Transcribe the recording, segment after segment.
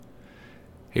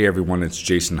Hey everyone, it's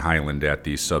Jason Hyland at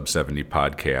the Sub 70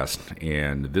 podcast,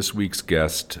 and this week's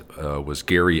guest was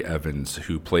Gary Evans,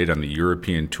 who played on the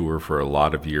European Tour for a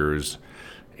lot of years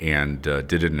and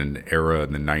did it in an era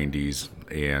in the 90s,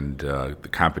 and the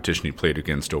competition he played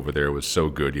against over there was so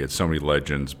good. He had so many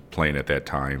legends playing at that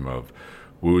time of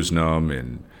Woosnam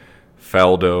and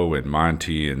Faldo and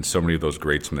Monty and so many of those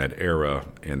greats from that era,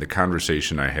 and the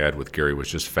conversation I had with Gary was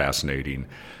just fascinating.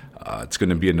 It's going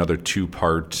to be another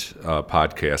two-part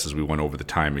podcast as we went over the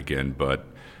time again, but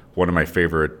one of my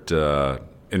favorite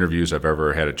interviews I've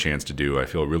ever had a chance to do. I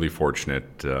feel really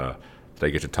fortunate that I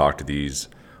get to talk to these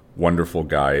wonderful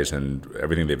guys and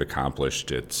everything they've accomplished.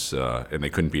 And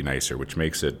they couldn't be nicer, which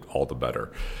makes it all the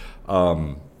better.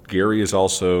 Gary is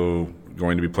also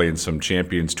going to be playing some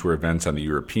Champions Tour events on the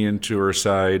European Tour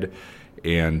side,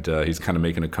 and he's kind of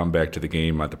making a comeback to the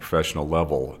game at the professional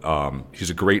level. He's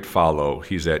a great follow.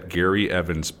 He's at Gary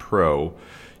Evans Pro.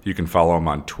 You can follow him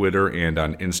on Twitter and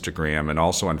on Instagram, and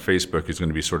also on Facebook. He's going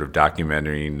to be sort of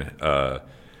documenting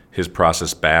his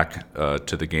process back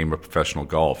to the game of professional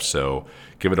golf. So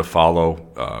give it a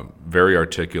follow. Very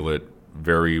articulate,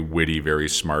 very witty, very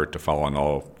smart to follow on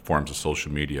all forms of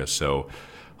social media. So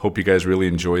hope you guys really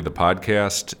enjoyed the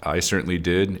podcast. I certainly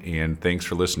did, and thanks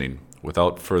for listening.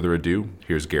 Without further ado,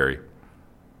 here's Gary.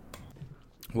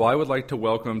 Well, I would like to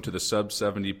welcome to the Sub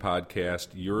 70 podcast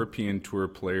European Tour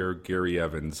player Gary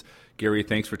Evans. Gary,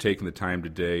 thanks for taking the time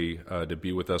today to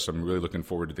be with us. I'm really looking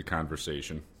forward to the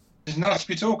conversation. It's nice to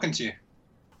be talking to you.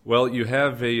 Well, you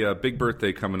have a big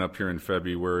birthday coming up here in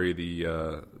February,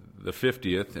 the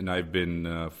 50th, and I've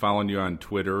been following you on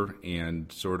Twitter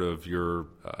and sort of your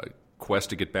quest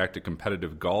to get back to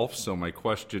competitive golf. So my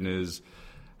question is,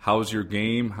 how's your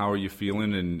game? How are you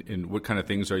feeling, and what kind of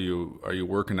things are you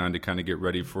working on to kind of get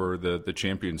ready for the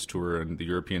Champions Tour and the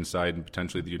European side and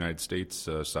potentially the United States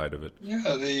side of it?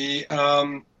 Yeah,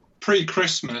 the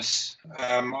pre-Christmas,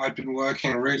 I'd been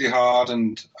working really hard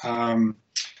and on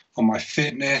my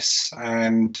fitness,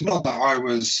 and not that I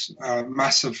was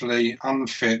massively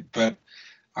unfit, but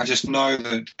I just know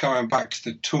that going back to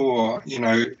the tour,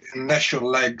 unless your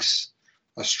legs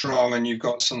are strong and you've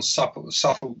got some supple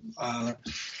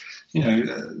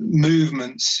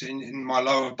movements in my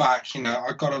lower back,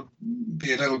 I've got to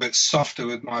be a little bit softer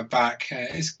with my back.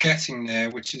 It's getting there,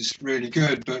 which is really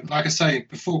good. But like I say,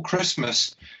 before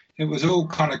Christmas, it was all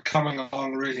kind of coming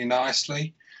along really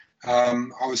nicely.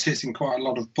 I was hitting quite a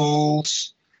lot of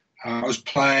balls. I was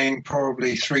playing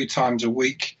probably 3 times a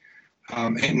week,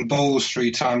 hitting balls 3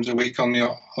 times a week on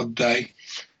the odd day.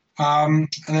 And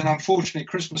then unfortunately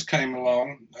Christmas came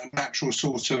along, a natural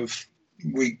sort of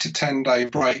week to 10-day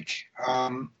break.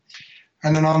 And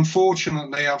then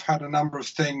unfortunately I've had a number of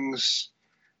things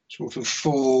sort of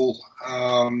fall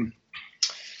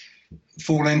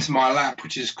into my lap,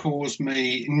 which has caused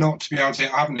me not to be able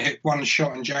to, I haven't hit one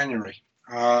shot in January,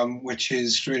 which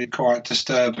is really quite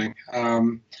disturbing. I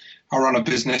run a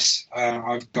business.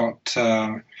 I've got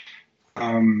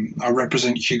I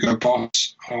represent Hugo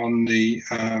Boss on the,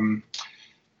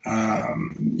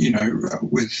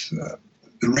 with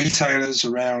the retailers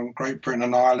around Great Britain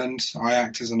and Ireland. I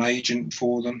act as an agent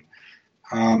for them.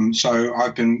 So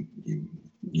I've been,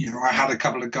 I had a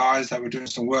couple of guys that were doing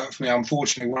some work for me.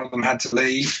 Unfortunately, one of them had to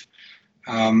leave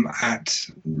at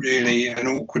really an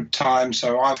awkward time.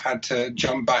 So I've had to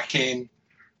jump back in,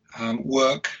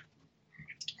 work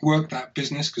that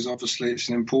business, because obviously it's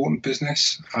an important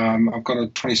business. I've got a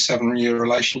 27-year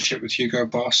relationship with Hugo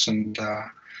Boss, and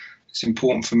it's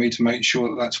important for me to make sure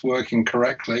that that's working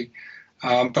correctly.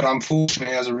 But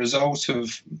unfortunately, as a result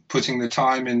of putting the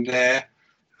time in there,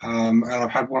 and I've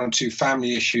had 1 or 2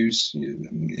 family issues,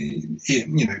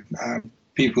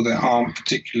 people that aren't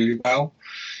particularly well,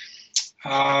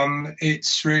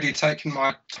 it's really taken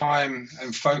my time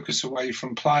and focus away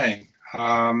from playing.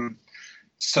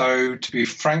 So to be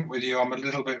frank with you, I'm a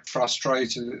little bit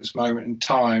frustrated at this moment in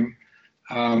time.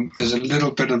 There's a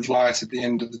little bit of light at the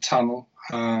end of the tunnel.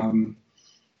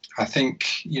 I think,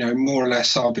 more or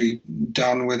less I'll be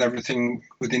done with everything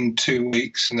within 2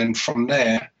 weeks. And then from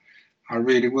there, I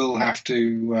really will have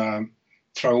to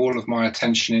throw all of my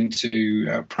attention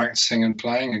into practicing and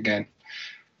playing again.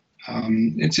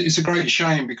 It's a great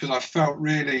shame, because I felt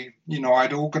really,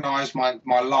 I'd organised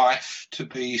my life to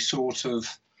be sort of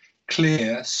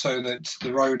clear so that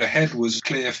the road ahead was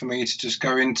clear for me to just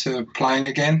go into playing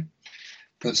again.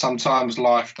 But sometimes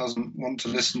life doesn't want to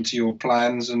listen to your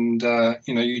plans, and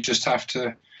you just have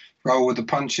to roll with the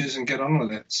punches and get on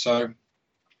with it. So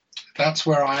that's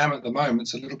where I am at the moment.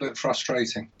 It's a little bit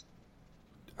frustrating.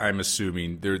 I'm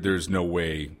assuming there's no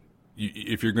way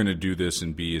if you're going to do this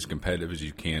and be as competitive as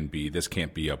you can be, this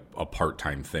can't be a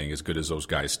part-time thing. As good as those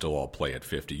guys still all play at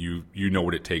 50, you know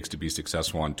what it takes to be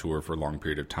successful on tour for a long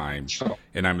period of time. Sure.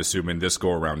 And I'm assuming this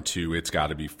go around too, it's got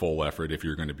to be full effort if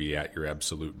you're going to be at your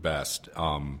absolute best.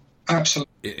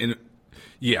 Absolutely.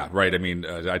 Yeah, right. I mean,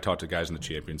 I talk to guys on the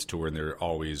Champions Tour, and they're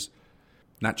always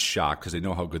not shocked because they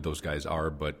know how good those guys are,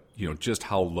 but just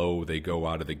how low they go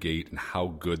out of the gate and how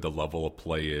good the level of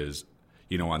play is.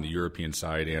 On the European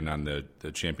side and on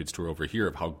the Champions Tour over here,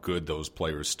 of how good those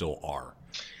players still are.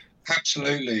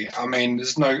 Absolutely. I mean,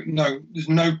 there's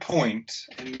no point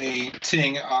in me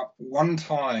teeing it up one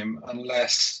time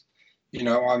unless,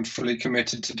 I'm fully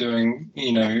committed to doing,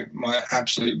 my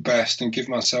absolute best and give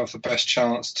myself the best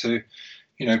chance to,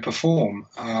 perform.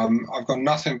 I've got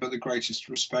nothing but the greatest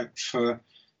respect for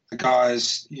the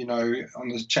guys, on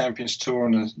the Champions Tour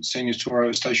and the Seniors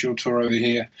Tour, Station Tour over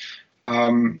here.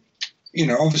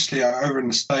 Obviously over in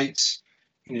the States,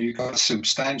 you've got a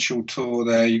substantial tour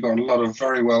there. You've got a lot of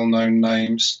very well-known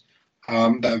names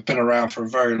that have been around for a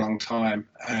very long time,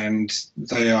 and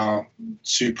they are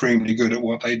supremely good at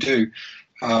what they do.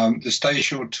 The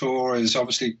Station Tour is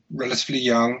obviously relatively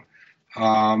young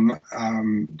from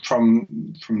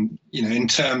in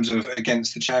terms of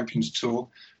against the Champions Tour.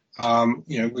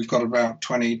 We've got about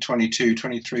 20, 22,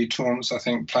 23 tournaments, I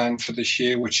think, planned for this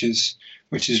year, which is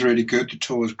really good. The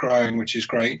tour is growing, which is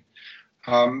great.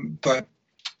 But,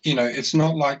 it's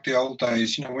not like the old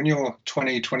days. When you're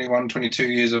 20, 21,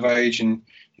 22 years of age and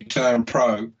you turn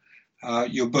pro,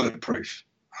 you're bulletproof.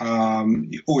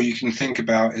 All you can think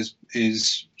about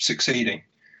is succeeding.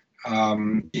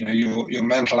 Your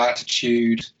mental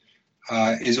attitude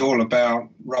is all about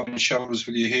rubbing shoulders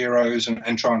with your heroes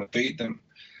and trying to beat them.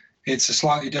 It's a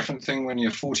slightly different thing when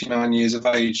you're 49 years of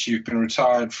age. You've been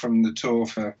retired from the tour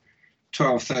for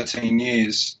 12, 13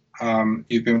 years.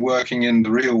 You've been working in the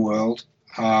real world,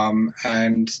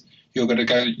 and you're going to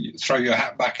go throw your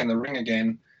hat back in the ring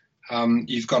again.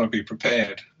 You've got to be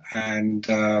prepared. And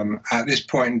at this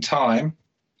point in time,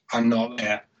 I'm not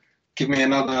there. Give me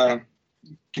another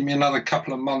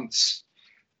couple of months,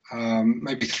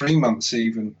 maybe 3 months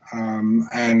even,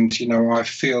 and I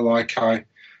feel like I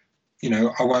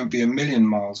won't be a million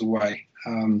miles away.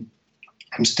 I'm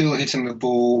still hitting the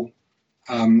ball,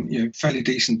 fairly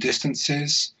decent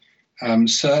distances.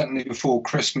 Certainly before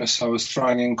Christmas, I was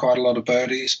throwing in quite a lot of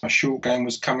birdies. My short game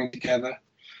was coming together.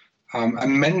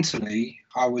 And mentally,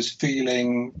 I was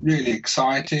feeling really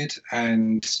excited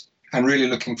and really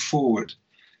looking forward.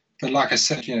 But like I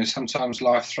said, sometimes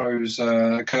life throws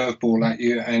a curveball at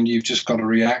you and you've just got to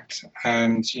react.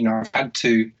 And, I've had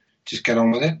to just get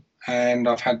on with it. And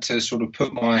I've had to sort of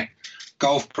put my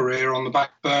golf career on the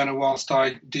back burner whilst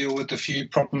I deal with the few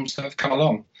problems that have come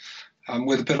along.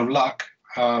 With a bit of luck,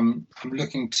 I'm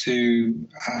looking to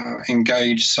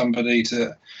engage somebody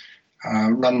to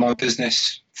run my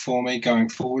business for me going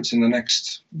forwards in the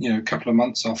next couple of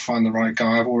months. I'll find the right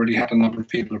guy. I've already had a number of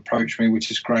people approach me, which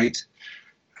is great.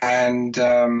 And,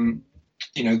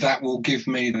 that will give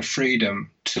me the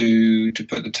freedom to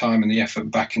put the time and the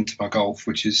effort back into my golf,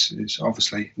 which is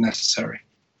obviously necessary.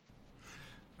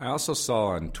 I also saw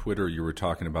on Twitter you were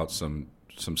talking about some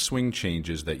swing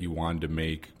changes that you wanted to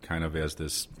make kind of as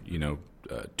this,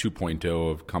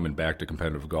 2.0 of coming back to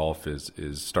competitive golf is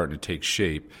starting to take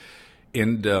shape.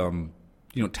 And,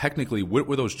 technically, what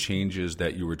were those changes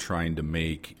that you were trying to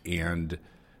make? And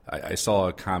I saw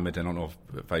a comment, I don't know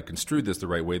if I construed this the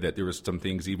right way, that there was some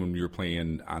things, even when you were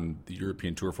playing on the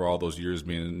European Tour for all those years,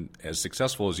 being as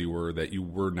successful as you were, that you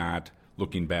were not,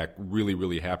 looking back, really,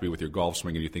 really happy with your golf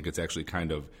swing, and you think it's actually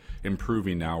kind of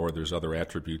improving now, or there's other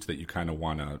attributes that you kind of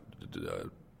want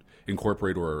to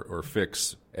incorporate or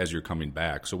fix as you're coming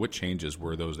back. So what changes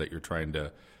were those that you're trying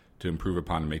to improve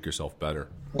upon and make yourself better?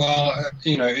 Well,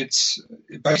 it's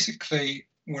basically,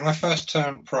 when I first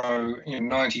turned pro in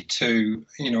 92,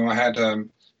 I had a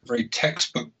very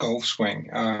textbook golf swing,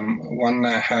 one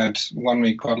that had won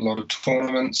me quite a lot of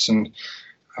tournaments and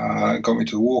got me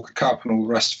to the Walker Cup and all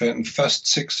the rest of it. And the first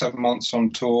 6-7 months on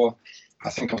tour, I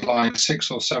think I was lying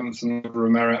 6th or 7th in the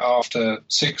Merit after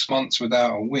 6 months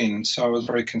without a win. So I was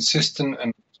very consistent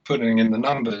and putting in the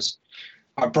numbers.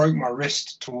 I broke my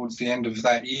wrist towards the end of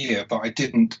that year, but I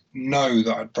didn't know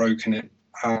that I'd broken it.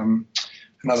 And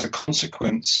as a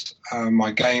consequence,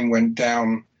 my game went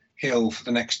downhill for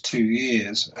the next 2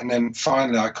 years. And then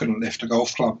finally, I couldn't lift a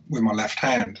golf club with my left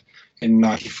hand in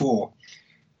 94.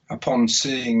 Upon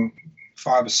seeing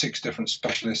 5 or 6 different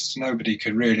specialists, nobody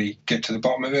could really get to the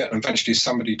bottom of it. And eventually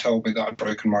somebody told me that I'd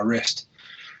broken my wrist.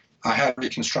 I had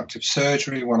reconstructive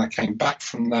surgery when I came back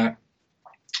from that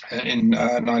in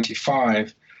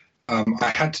 95.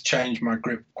 I had to change my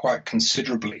grip quite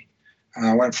considerably. And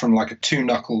I went from like a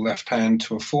two-knuckle left hand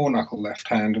to a four-knuckle left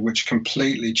hand, which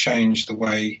completely changed the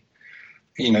way,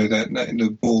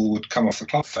 the ball would come off the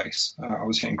club face. I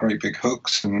was hitting great big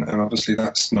hooks, and obviously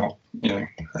that's not,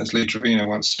 as Lee Trevino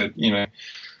once said,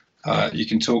 you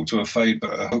can talk to a fade,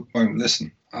 but a hook won't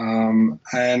listen.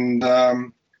 And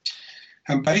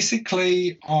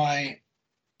basically, I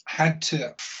had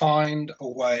to find a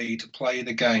way to play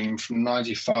the game from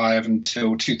 95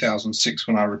 until 2006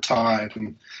 when I retired.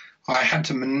 And I had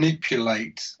to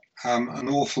manipulate an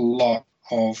awful lot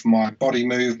of my body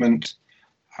movement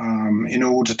in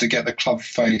order to get the club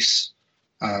face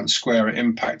square at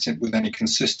impact with any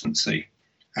consistency.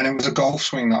 And it was a golf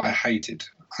swing that I hated.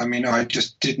 I mean, I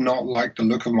just did not like the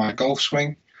look of my golf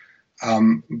swing,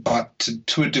 but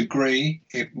to a degree,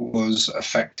 it was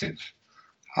effective.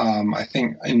 I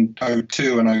think in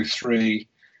 02 and 03,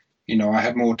 I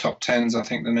had more top tens, I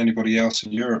think, than anybody else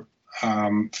in Europe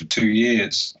for 2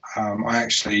 years. I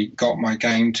actually got my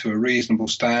game to a reasonable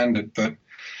standard, but,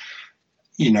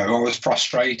 I was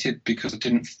frustrated because I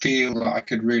didn't feel that I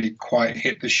could really quite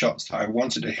hit the shots that I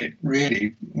wanted to hit,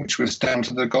 really, which was down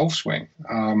to the golf swing.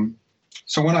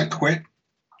 So when I quit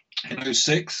in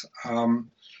 06,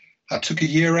 I took a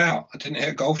year out. I didn't hit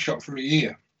a golf shot for a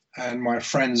year. And my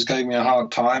friends gave me a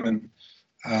hard time, and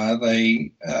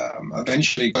they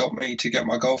eventually got me to get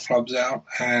my golf clubs out.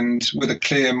 And with a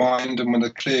clear mind and with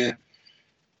a clear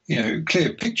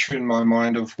picture in my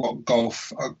mind of what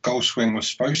a golf swing was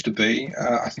supposed to be,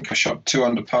 I think I shot 2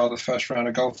 under par the first round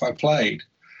of golf I played.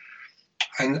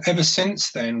 And ever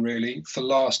since then, really, for the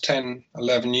last 10,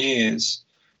 11 years,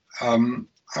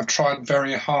 I've tried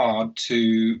very hard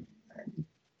to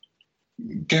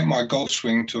get my golf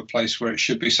swing to a place where it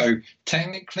should be. So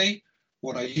technically,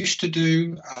 what I used to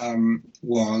do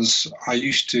was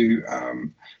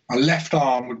my left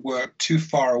arm would work too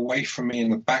far away from me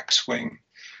in the backswing.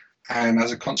 And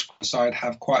as a consequence, I'd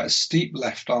have quite a steep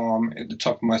left arm at the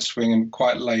top of my swing and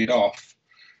quite laid off,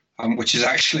 which is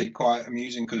actually quite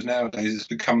amusing because nowadays it's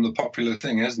become the popular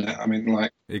thing, isn't it? I mean,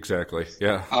 like... Exactly,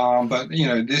 yeah. But,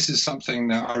 this is something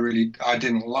that I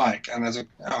didn't like. And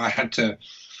I had to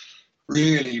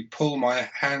really pull my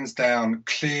hands down,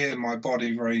 clear my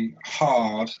body very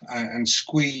hard, and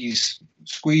squeeze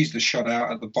the shot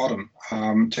out at the bottom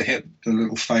to hit the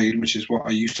little fade, which is what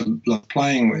I used to love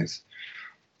playing with.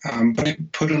 But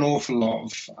it put an awful lot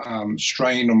of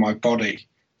strain on my body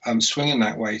swinging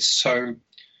that way. So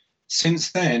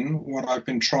since then, what I've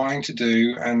been trying to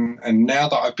do, and now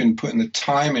that I've been putting the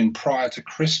time in prior to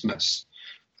Christmas,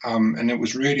 and it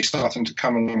was really starting to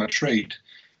come along a treat,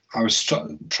 I was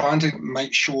trying to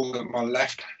make sure that my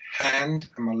left hand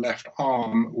and my left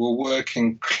arm were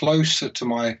working closer to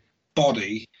my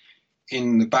body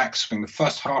in the backswing, the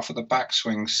first half of the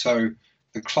backswing. So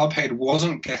the club head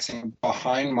wasn't getting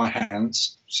behind my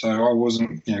hands, so I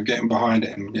wasn't, getting behind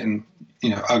it and getting,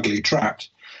 ugly trapped.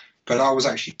 But I was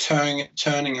actually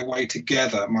turning away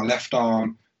together, my left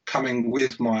arm coming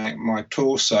with my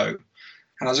torso.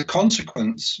 And as a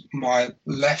consequence, my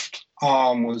left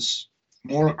arm was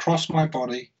more across my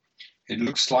body. It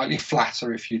looked slightly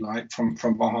flatter, if you like, from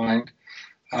behind.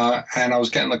 And I was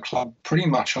getting the club pretty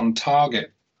much on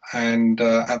target and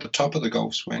at the top of the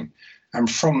golf swing. And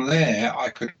from there, I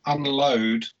could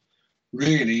unload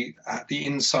really at the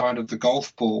inside of the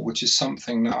golf ball, which is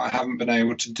something that I haven't been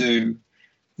able to do,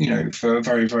 for a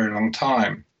very, very long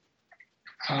time.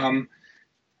 And,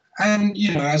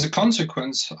 as a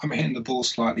consequence, I'm hitting the ball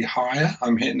slightly higher.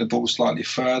 I'm hitting the ball slightly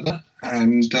further.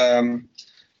 And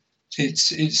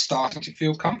it's starting to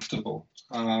feel comfortable.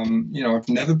 I've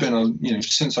never been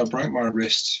since I broke my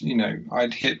wrist,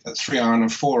 I'd hit a 3-iron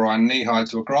and 4-iron knee high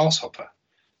to a grasshopper.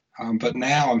 But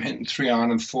now I'm hitting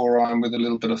 3-iron and 4-iron with a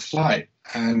little bit of flight.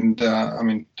 And,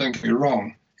 don't get me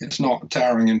wrong, it's not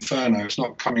towering inferno. It's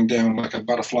not coming down like a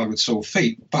butterfly with sore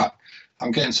feet, but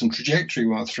I'm getting some trajectory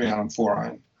with a 3-iron and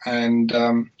 4-iron. And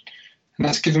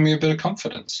that's given me a bit of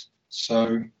confidence.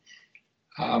 So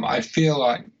I feel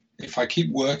like if I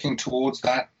keep working towards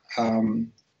that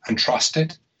and trust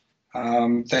it,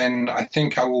 then I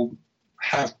think I will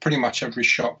have pretty much every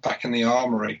shot back in the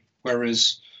armory.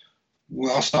 Whereas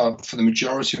whilst for the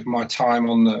majority of my time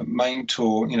on the main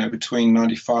tour, between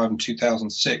 95 and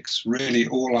 2006, really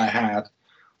all I had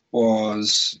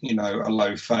was, a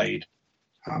low fade.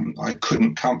 I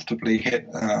couldn't comfortably hit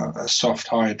a soft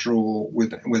high draw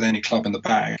with any club in the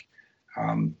bag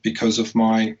because of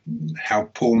how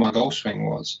poor my golf swing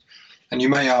was. And you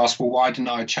may ask, well, why didn't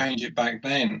I change it back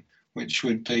then? Which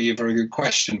would be a very good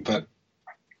question. But,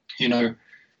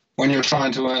 when you're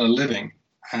trying to earn a living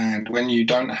and when you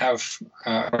don't have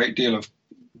a great deal of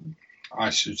I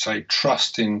should say,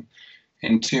 trust in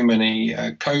too many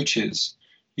coaches,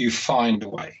 you find a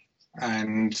way.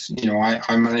 And,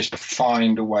 I managed to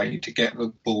find a way to get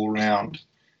the ball round.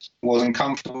 It wasn't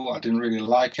comfortable. I didn't really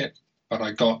like it, but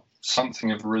I got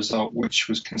something of a result which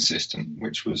was consistent,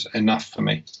 which was enough for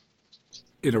me.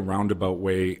 In a roundabout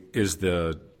way, is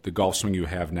the golf swing you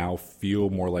have now feel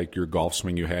more like your golf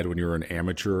swing you had when you were an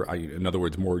amateur? In other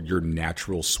words, more your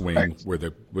natural swing.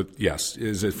 Right. Yes.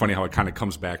 Is it funny how it kind of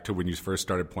comes back to when you first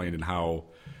started playing and how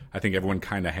I think everyone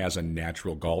kind of has a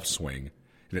natural golf swing?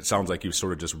 And it sounds like you've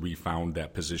sort of just refound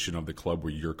that position of the club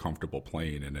where you're comfortable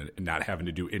playing and not having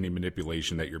to do any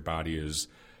manipulation that your body is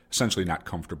essentially not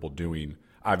comfortable doing.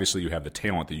 Obviously, you have the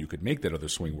talent that you could make that other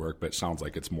swing work, but it sounds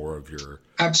like it's more of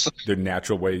the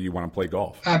natural way you want to play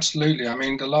golf. Absolutely. I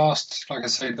mean, the last kind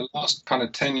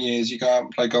of 10 years, you go out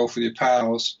and play golf with your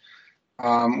pals,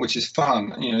 which is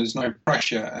fun. There's no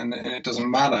pressure, and it doesn't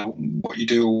matter what you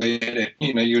do or where you hit it.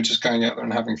 You're just going out there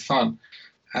and having fun.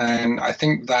 And I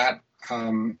think that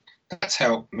that's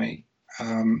helped me.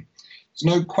 There's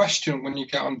no question when you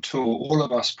get on tour, all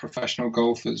of us professional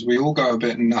golfers, we all go a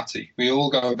bit nutty. We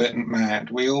all go a bit mad.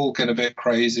 We all get a bit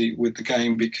crazy with the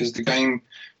game because the game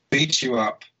beats you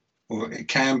up, or it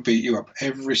can beat you up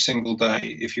every single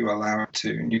day if you allow it to.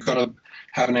 And you've got to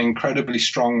have an incredibly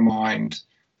strong mind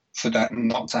for that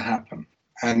not to happen.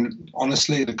 And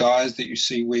honestly, the guys that you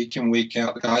see week in, week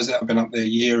out, the guys that have been up there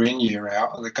year in, year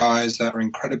out, are the guys that are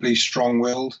incredibly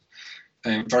strong-willed.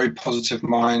 They have very positive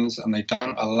minds, and they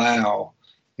don't allow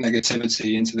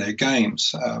negativity into their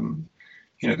games.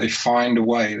 They find a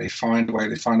way. They find a way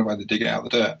to dig it out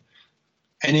of the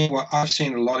dirt. I've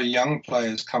seen a lot of young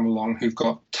players come along who've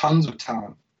got tons of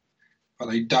talent, but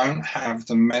they don't have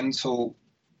the mental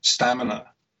stamina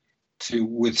to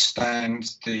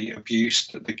withstand the abuse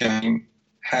that the game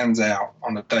hands out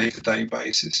on a day-to-day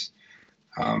basis.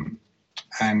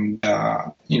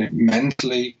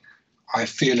 Mentally, I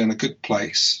feel in a good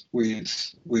place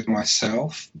with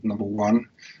myself, number one.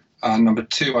 Number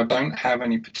two, I don't have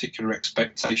any particular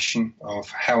expectation of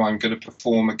how I'm going to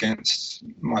perform against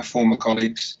my former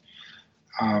colleagues.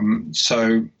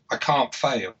 So I can't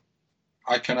fail.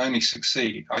 I can only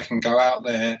succeed. I can go out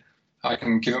there, I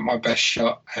can give it my best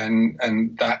shot,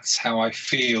 and that's how I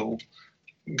feel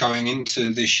going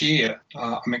into this year.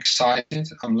 I'm excited.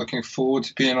 I'm looking forward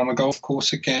to being on a golf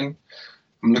course again.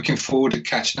 I'm looking forward to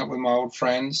catching up with my old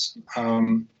friends.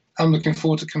 I'm looking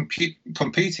forward to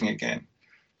competing again.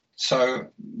 So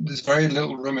there's very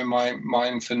little room in my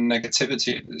mind for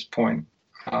negativity at this point.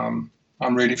 I'm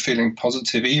really feeling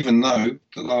positive, even though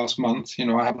the last month,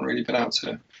 I haven't really been able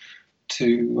to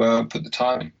put the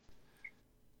time in.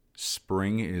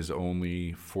 Spring is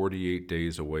only 48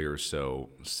 days away or so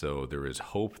there is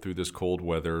hope through this cold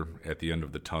weather at the end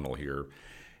of the tunnel here.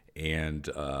 And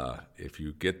if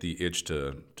you get the itch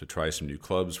to try some new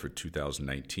clubs for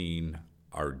 2019,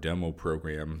 our demo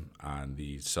program on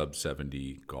the Sub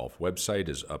 70 Golf website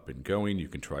is up and going. You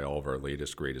can try all of our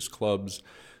latest, greatest clubs.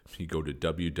 You go to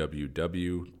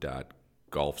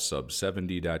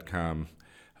www.golfsub70.com.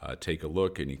 Take a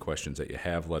look. Any questions that you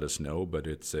have, let us know. But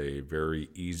it's a very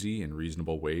easy and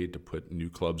reasonable way to put new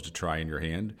clubs to try in your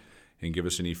hand and give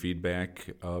us any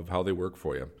feedback of how they work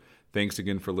for you. Thanks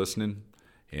again for listening,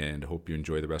 and hope you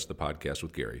enjoy the rest of the podcast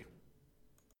with Gary.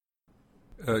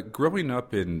 Growing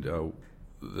up in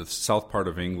the south part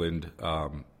of England,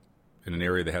 in an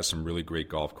area that has some really great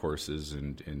golf courses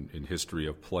and history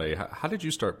of play, how did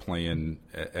you start playing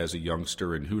as a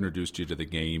youngster, and who introduced you to the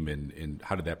game, and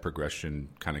how did that progression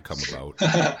kind of come about?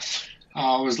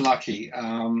 I was lucky.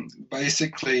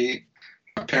 Basically,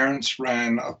 my parents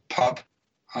ran a pub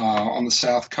on the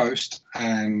south coast,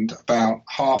 and about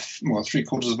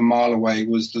three-quarters of a mile away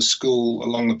was the school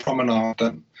along the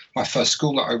promenade, my first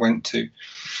school that I went to.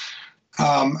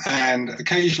 And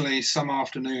occasionally, some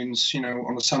afternoons,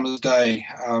 on a summer's day,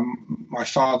 my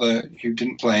father, who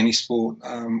didn't play any sport,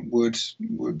 would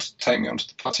take me onto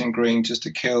the putting green just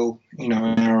to kill, an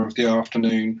hour of the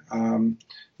afternoon, and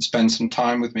spend some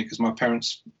time with me, because my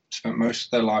parents spent most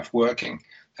of their life working.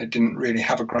 They didn't really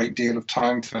have a great deal of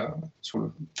time for sort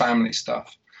of family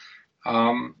stuff.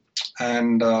 And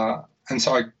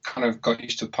so I kind of got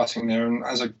used to putting there. And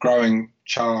as a growing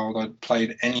child, I'd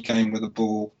played any game with a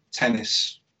ball: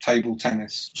 tennis, table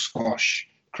tennis, squash,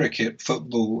 cricket,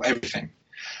 football, everything.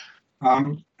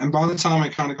 And by the time I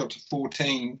kind of got to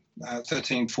 13,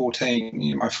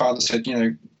 14, my father said,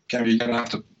 Gary, you're going to have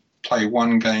to play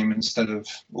one game instead of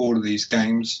all of these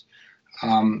games.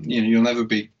 You'll never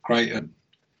be great at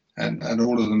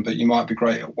all of them, but you might be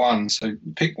great at one, so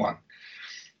pick one.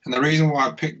 And the reason why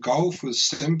I picked golf was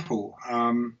simple.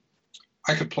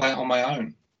 I could play it on my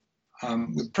own.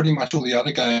 with pretty much all the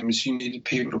other games, you needed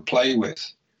people to play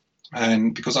with.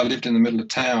 And because I lived in the middle of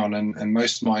town and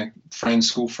most of my friends,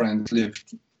 school friends,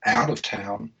 lived out of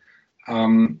town,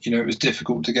 it was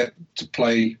difficult to get to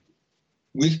play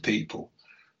with people.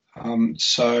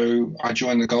 So I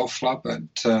joined the golf club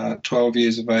at 12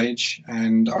 years of age,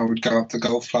 and I would go up the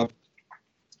golf club.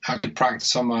 I could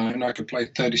practice on my own. I could play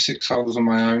 36 holes on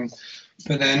my own.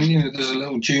 But then, there's a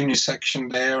little junior section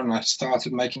there, and I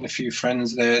started making a few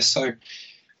friends there. So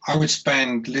I would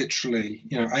spend literally,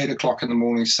 8 o'clock in the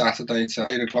morning Saturday to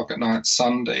 8 o'clock at night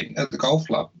Sunday at the golf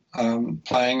club,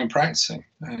 playing and practicing.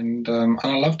 And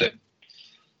I loved it.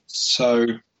 So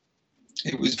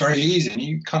it was very easy. And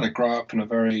you kind of grow up in a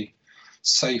very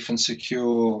safe and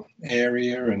secure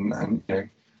area, and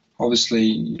obviously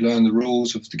you learn the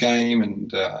rules of the game and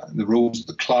the rules of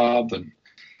the club, and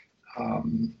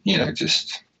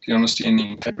just the honesty and the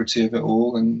integrity of it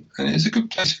all. And it's a good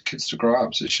place for kids to grow up.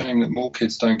 It's a shame that more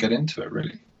kids don't get into it,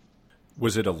 really.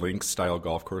 Was it a links-style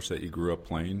golf course that you grew up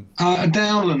playing? A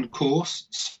downland course.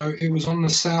 So it was on the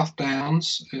South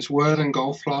Downs. It's Worthing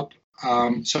Golf Club.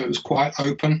 So it was quite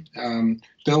open,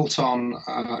 built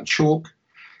on chalk,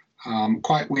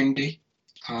 quite windy.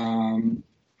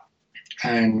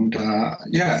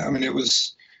 It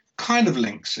was kind of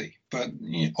linksy, but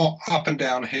up and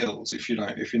down hills, if you know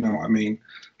what I mean.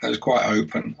 It was quite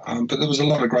open, but there was a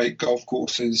lot of great golf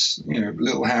courses.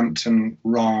 Littlehampton,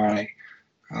 Rye.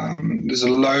 There's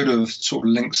a load of sort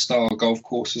of link-style golf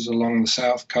courses along the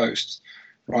south coast,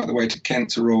 right the way to Kent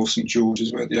to Royal St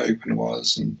George's, where the Open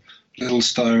was, and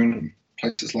Littlestone and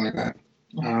places like that.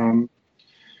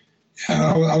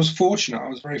 I was fortunate. I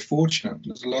was very fortunate.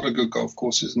 There's a lot of good golf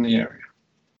courses in the area.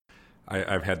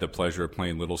 I've had the pleasure of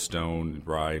playing Littlestone,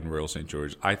 Rye, and Royal St.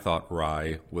 George. I thought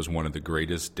Rye was one of the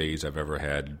greatest days I've ever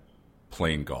had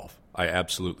playing golf. I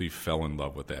absolutely fell in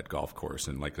love with that golf course,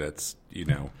 and that's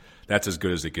as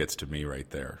good as it gets to me right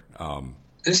there.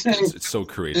 It's so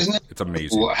creative. It's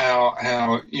amazing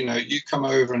how you come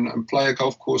over and play a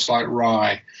golf course like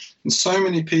Rye, and so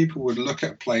many people would look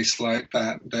at a place like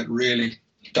that really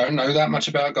don't know that much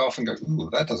about golf and go, "Ooh,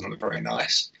 that doesn't look very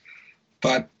nice."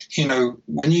 But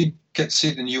when you get to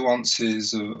see the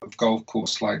nuances of golf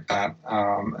course like that,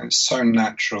 and it's so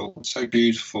natural, so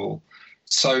beautiful,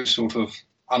 so sort of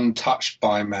untouched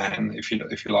by man, if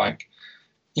you like.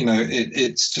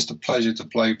 It's just a pleasure to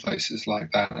play places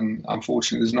like that, and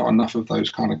unfortunately there's not enough of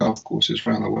those kind of golf courses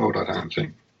around the world, I don't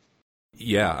think.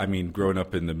 Yeah, I mean, growing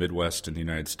up in the Midwest in the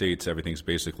United States, everything's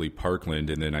basically parkland,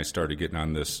 and then I started getting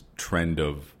on this trend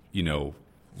of,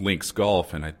 links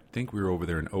golf, and I think we were over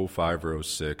there in 05 or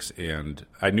 06, and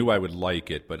I knew I would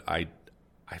like it, but I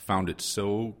found it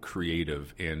so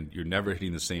creative, and you're never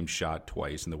hitting the same shot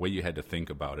twice, and the way you had to think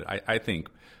about it. I think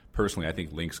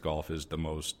links golf is the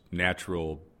most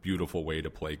natural, beautiful way to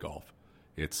play golf.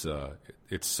 It's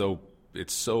so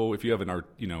if you have an art,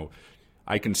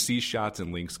 I can see shots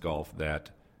in links golf that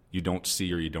you don't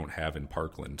see or you don't have in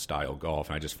parkland style golf,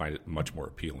 and I just find it much more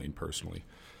appealing personally.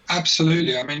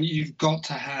 Absolutely. I mean, you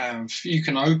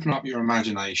can open up your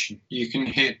imagination. You can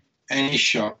hit any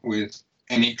shot with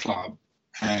any club,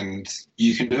 and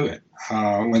you can do it.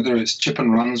 Whether it's chip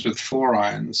and runs with 4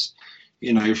 irons,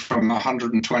 from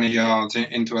 120 yards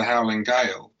into a howling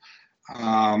gale,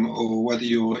 or whether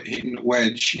you're hitting a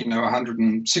wedge,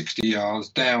 160 yards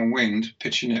downwind,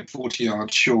 pitching it 40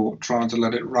 yards short, trying to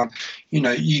let it run.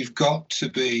 You've got to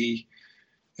be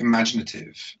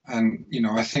imaginative. And,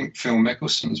 I think Phil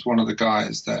Mickelson's one of the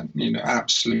guys that,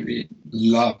 absolutely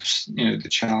loves, the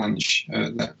challenge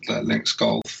that links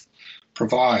golf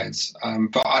provides.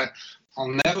 But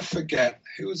I'll never forget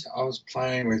who I was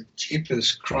playing with.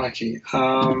 Jeepers crikey.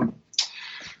 I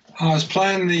was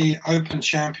playing the Open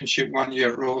Championship one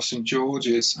year at Royal St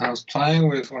George's. I was playing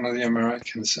with one of the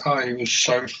Americans. Oh, he was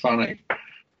so funny.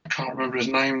 I can't remember his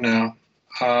name now.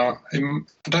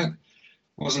 It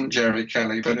wasn't Jerry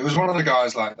Kelly, but it was one of the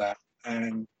guys like that.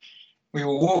 And we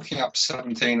were walking up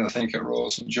 17, I think, at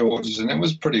Royal St George's, and it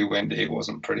was pretty windy. It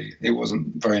wasn't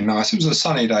very nice. It was a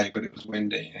sunny day, but it was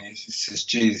windy. And he says,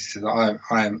 "Geez,"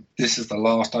 this is the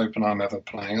last Open I'm ever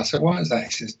playing. I said, "Why is that?"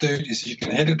 He says, "Dude," he says, "you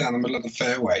can hit it down the middle of the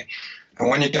fairway, and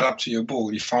when you get up to your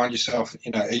ball, you find yourself,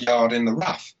 a yard in the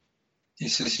rough." He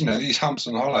says, "These humps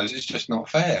and hollows, it's just not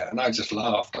fair." And I just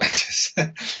laughed.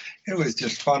 It was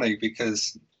just funny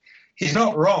because he's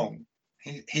not wrong.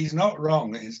 He's not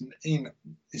wrong.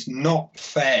 It's not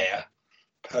fair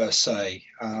per se,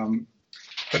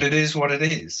 but it is what it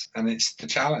is, and it's the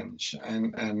challenge.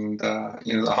 And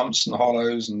the humps and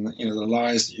hollows, and the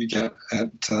lies that you get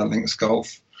at links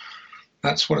golf.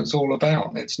 That's what it's all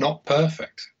about. It's not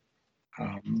perfect,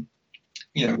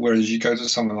 whereas you go to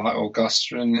somewhere like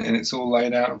Augusta and it's all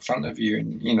laid out in front of you,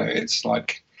 and it's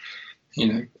like,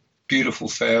 beautiful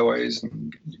fairways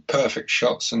and perfect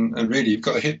shots, and really you've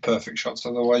got to hit perfect shots,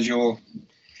 otherwise you're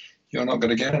not going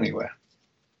to get anywhere.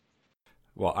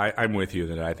 Well, I'm with you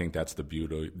that I think that's the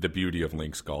beauty of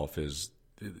links golf is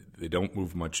they don't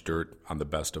move much dirt on the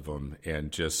best of them,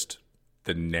 and just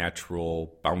the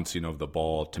natural bouncing of the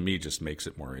ball to me just makes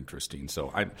it more interesting.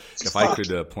 So if I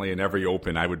could play in every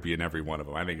Open, I would be in every one of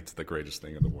them. I think it's the greatest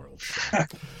thing in the world. So.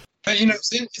 But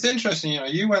it's interesting.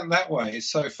 You went that way.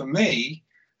 So for me,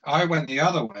 I went the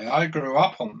other way. I grew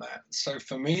up on that. So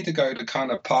for me to go to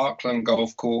kind of Parkland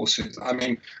golf courses, I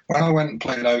mean, when I went and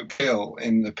played Oak Hill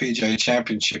in the PGA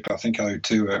Championship, I think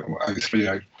 02 or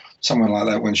 03, somewhere like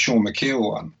that, when Sean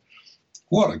McKeel won,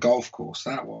 what a golf course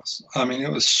that was. I mean,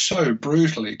 it was so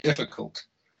brutally difficult,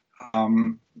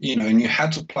 and you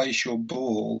had to place your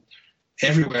ball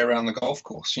everywhere around the golf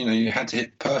course. You had to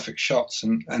hit perfect shots.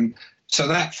 And so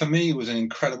that, for me, was an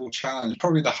incredible challenge.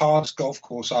 Probably the hardest golf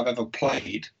course I've ever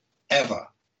played, ever,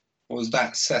 was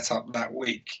that set up that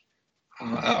week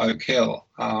at Oak Hill,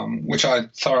 which I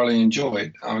thoroughly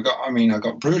enjoyed. I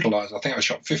got brutalized. I think I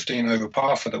shot 15 over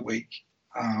par for the week.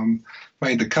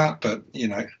 Made the cut, but,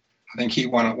 I think he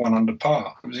won at 1 under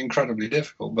par. It was incredibly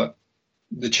difficult, but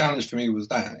the challenge for me was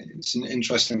that. It's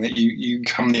interesting that you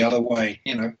come the other way,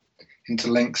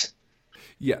 into links.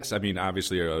 Yes, I mean,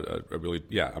 obviously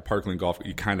a Parkland golf,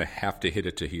 you kind of have to hit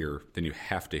it to here, then you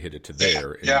have to hit it to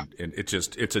there. And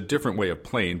it's a different way of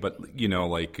playing, but,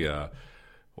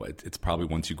 it's probably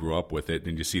once you grew up with it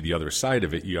and you see the other side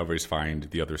of it, you always find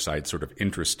the other side sort of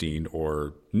interesting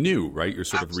or new, right? You're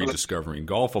sort of rediscovering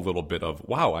golf a little bit of,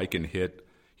 wow, I can hit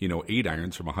 8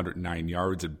 irons from 109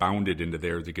 yards and bound it into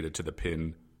there to get it to the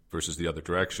pin versus the other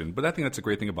direction. But I think that's a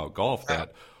great thing about golf,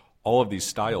 that all of these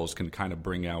styles can kind of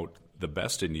bring out the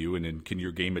best in you, and then can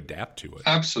your game adapt to it?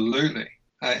 Absolutely.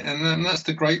 And then that's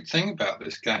the great thing about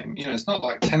this game. It's not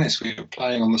like tennis where you're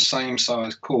playing on the same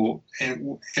size court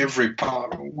in every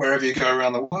part, wherever you go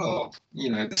around the world.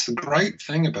 That's the great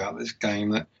thing about this game,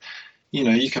 that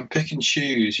you can pick and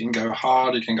choose. You can go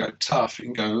hard, you can go tough, you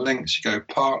can go links, you go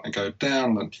park, and go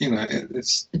down. And,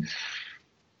 it's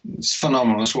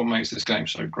phenomenal. That's what makes this game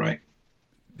so great.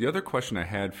 The other question I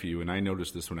had for you, and I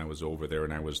noticed this when I was over there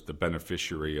and I was the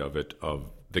beneficiary of it,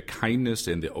 of the kindness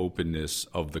and the openness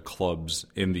of the clubs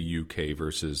in the UK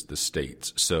versus the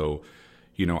States. So,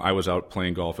 I was out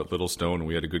playing golf at Littlestone and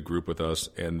we had a good group with us.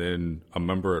 And then a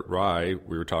member at Rye,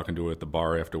 we were talking to at the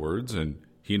bar afterwards, and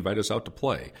he invited us out to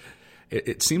play.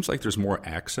 It seems like there's more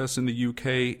access in the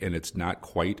UK and it's not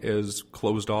quite as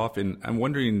closed off. And I'm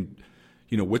wondering,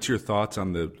 what's your thoughts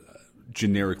on the,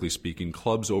 generically speaking,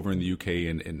 clubs over in the UK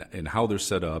and how they're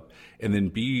set up? And then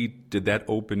B, did that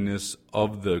openness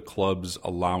of the clubs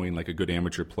allowing like a good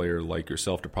amateur player like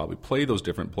yourself to probably play those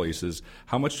different places,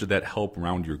 how much did that help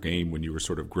around your game when you were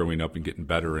sort of growing up and getting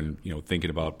better and, thinking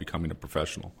about becoming a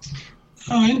professional?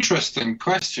 Oh, interesting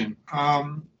question.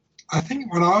 I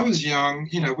think when I was young,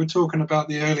 we're talking about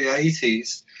the early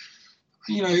 80s,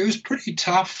 it was pretty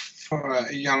tough for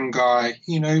a young guy.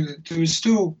 There was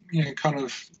still, kind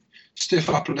of stiff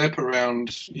upper lip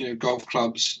around, golf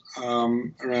clubs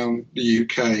around the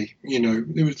UK.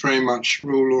 It was very much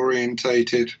rule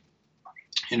orientated,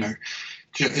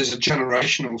 as a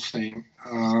generational thing.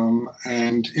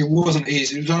 And it wasn't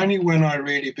easy. It was only when I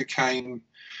really became,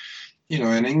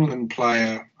 an England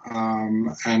player,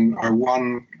 and I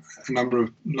won a number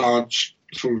of large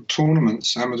sort of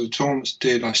tournaments, amateur tournaments,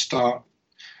 I start,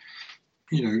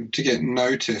 to get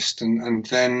noticed, and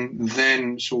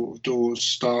then sort of doors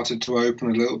started to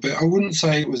open a little bit. I wouldn't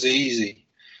say it was easy,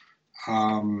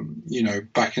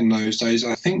 back in those days.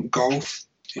 I think golf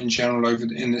in general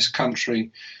in this country,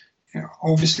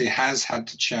 obviously has had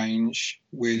to change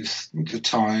with the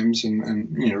times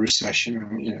and recession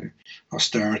and,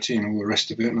 austerity and all the rest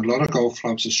of it. And a lot of golf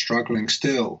clubs are struggling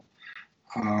still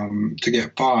to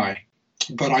get by.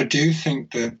 But I do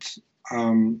think that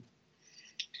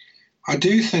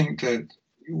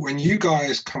when you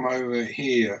guys come over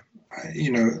here,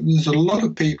 there's a lot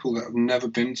of people that have never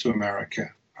been to America.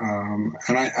 And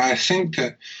I think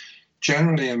that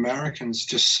generally Americans are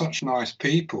just such nice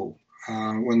people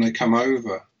when they come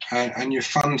over, and you're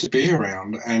fun to be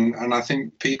around. And I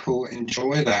think people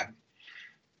enjoy that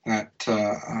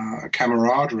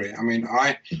camaraderie. I mean,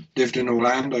 I lived in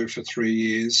Orlando for 3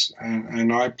 years,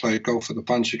 and I played golf with a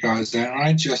bunch of guys there, and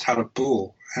I just had a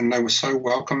ball, and they were so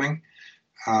welcoming,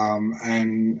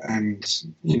 and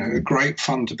great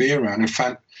fun to be around. In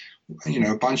fact,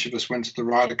 a bunch of us went to the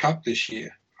Ryder Cup this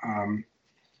year.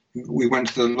 We went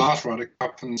to the last Ryder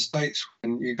Cup in the States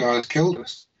when you guys killed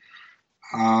us.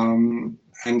 And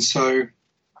so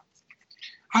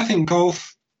I think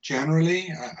golf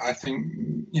generally, I think,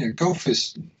 golf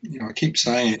is, I keep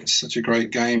saying it's such a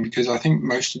great game because I think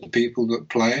most of the people that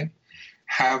play it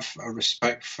have a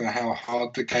respect for how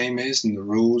hard the game is and the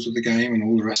rules of the game and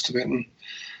all the rest of it. And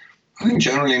I think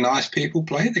generally nice people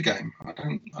play the game. I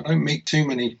don't meet too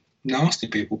many nasty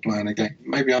people playing the game.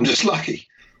 Maybe I'm just lucky.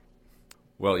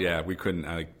 Well, yeah, we couldn't,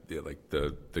 like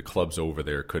the clubs over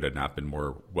there could have not been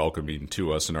more welcoming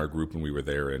to us and our group when we were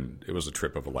there, and it was a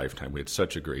trip of a lifetime. We had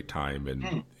such a great time,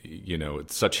 and,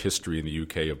 it's such history in the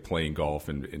UK of playing golf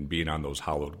and being on those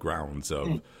hallowed grounds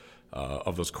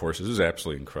of those courses. It was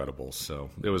absolutely incredible. So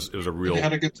it was a real,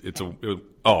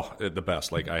 the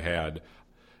best. Like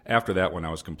after that one,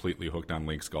 I was completely hooked on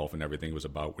links golf, and everything was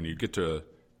about when you get to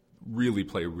really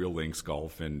play real links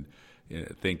golf. And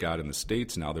thank God in the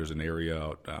States now there's an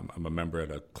area I'm a member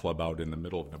at a club out in the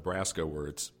middle of Nebraska where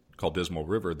it's called Dismal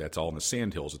River. That's all in the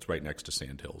Sandhills. It's right next to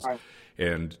Sandhills. Right.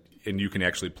 And you can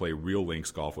actually play real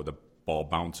links golf where the ball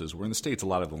bounces. Where in the States, a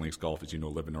lot of the links golf, as you know,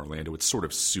 live in Orlando. It's sort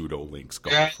of pseudo links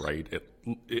golf, right?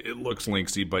 It looks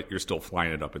linksy, but you're still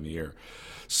flying it up in the air.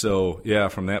 So, yeah,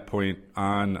 from that point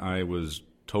on, I was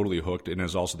totally hooked. And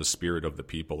it's also the spirit of the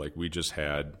people. Like, we just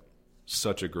had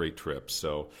such a great trip.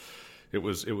 So it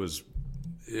was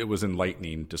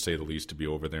enlightening, to say the least, to be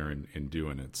over there and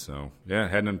doing it. So, yeah,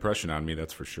 it had an impression on me,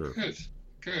 that's for sure.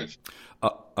 Good.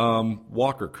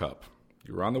 Walker Cup.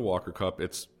 You were on the Walker Cup.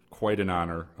 It's quite an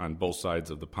honor on both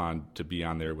sides of the pond to be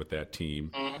on there with that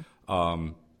team.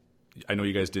 Mm-hmm. I know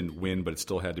you guys didn't win, but it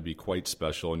still had to be quite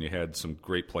special, and you had some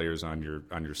great players on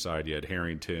your side. You had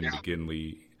Harrington,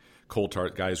 McGinley,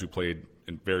 Coulthard, guys who played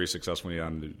very successfully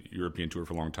on the European Tour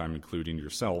for a long time, including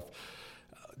yourself.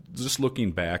 Just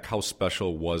looking back, how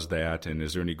special was that? And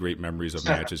is there any great memories of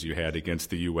matches you had against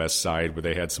the U.S. side where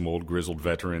they had some old grizzled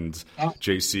veterans,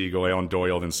 J.C., Alan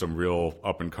Doyle, and some real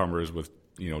up-and-comers with,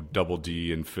 Double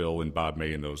D and Phil and Bob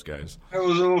May and those guys? It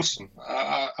was awesome.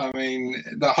 I mean,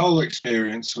 the whole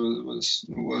experience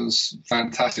was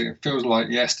fantastic. It feels like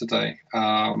yesterday.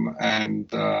 I mean,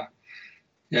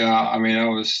 it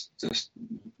was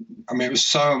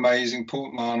so amazing.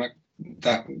 Portmarnock,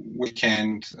 that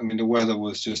weekend, I mean, the weather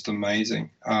was just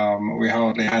amazing. We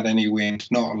hardly had any wind,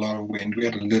 not a lot of wind. We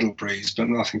had a little breeze, but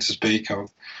nothing to speak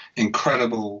of.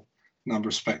 Incredible number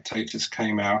of spectators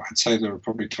came out. I'd say there were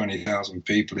probably 20,000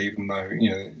 people, even though,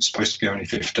 it's supposed to be only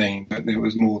 15, but there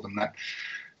was more than that.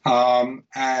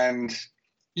 And,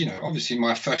 obviously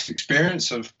my first experience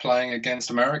of playing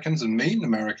against Americans and meeting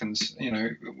Americans,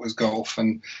 was golf.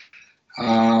 And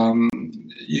I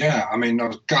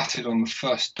was gutted on the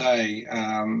first day.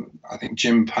 I think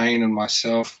Jim Payne and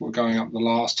myself were going up the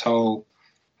last hole.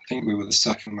 I think we were the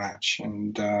second match,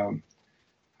 and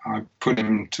I put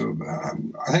him to,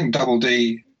 I think Double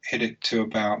D hit it to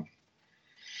about,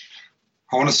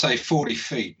 I want to say 40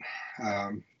 feet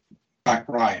back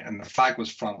right, and the flag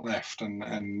was front left,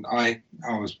 and I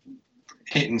was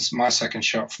hitting my second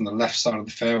shot from the left side of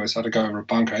the fairway, so I had to go over a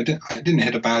bunker. I didn't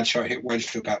hit a bad shot. I hit wedge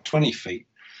to about 20 feet.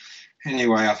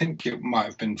 Anyway, I think it might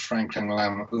have been Franklin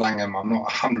Langham. I'm not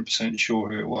 100% sure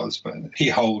who it was, but he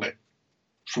holed it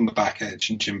from the back edge,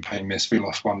 and Jim Payne missed. We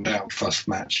lost one down first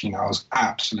match. I was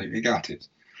absolutely gutted.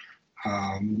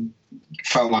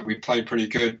 Felt like we played pretty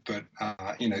good, but,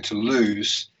 to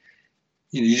lose,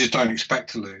 you just don't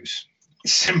expect to lose.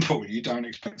 It's simple. You don't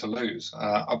expect to lose.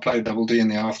 I played Double D in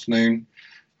the afternoon,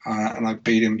 and I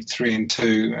beat him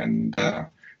 3-2, and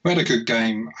we had a good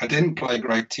game. I didn't play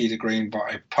great tee to green, but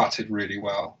I putted really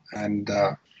well. And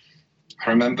I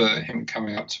remember him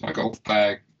coming up to my golf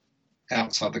bag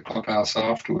outside the clubhouse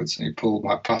afterwards, and he pulled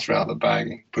my putter out of the bag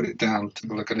and put it down, took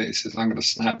a look at it. He says, "I'm going to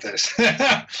snap this."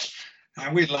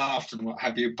 And we laughed and what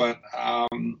have you, but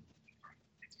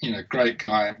great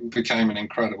guy, became an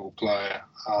incredible player,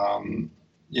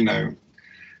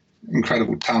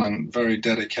 incredible talent, very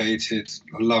dedicated.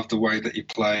 I loved the way that he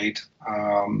played.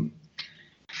 And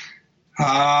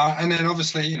then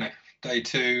obviously, day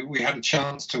two, we had a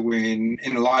chance to win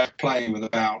in live play with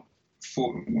about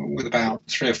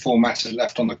 3 or 4 matches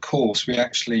left on the course. We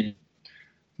actually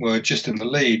were just in the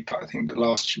lead, but I think the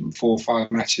last 4 or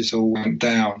 5 matches all went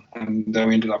down, and then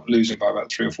we ended up losing by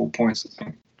about 3 or 4 points, I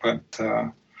think.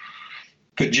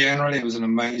 But generally, it was an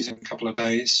amazing couple of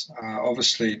days.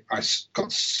 Obviously, I got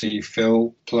to see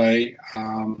Phil play,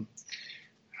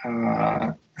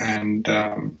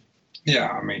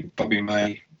 Bobby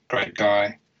May, great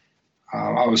guy.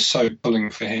 I was so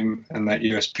pulling for him in that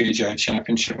US PGA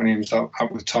Championship when he was up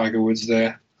with Tiger Woods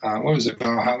there. What was it,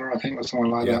 Valhalla, I think, or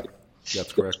something like that?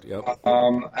 That's correct, yeah.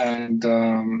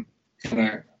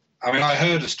 I mean, I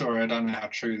heard a story. I don't know how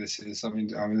true this is. I mean,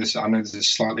 this. I know this is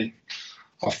slightly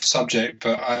off subject,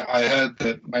 but I heard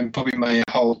that when Bobby May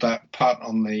holed that putt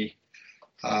on the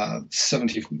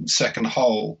 72nd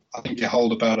hole, I think he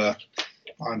holed about I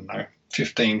don't know,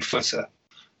 15-footer,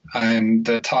 and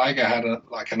the Tiger had an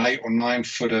 8 or 9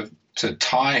 footer to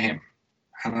tie him.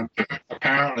 And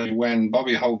apparently, when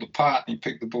Bobby holed the putt and he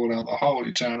picked the ball out of the hole,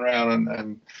 he turned around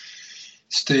and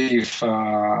Steve,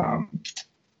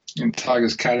 in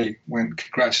Tiger's caddy, went,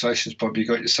 "Congratulations, Bobby, you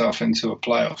got yourself into a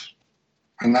playoff."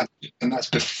 And that's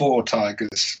before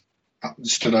Tiger's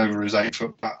stood over his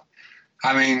 8-foot putt.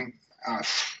 I mean,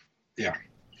 yeah.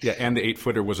 Yeah, and the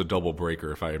 8-footer was a double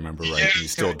breaker, if I remember right. Yeah, and he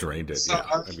still drained it. So,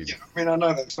 I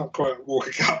know that's not quite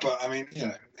Walker Cup, but I mean,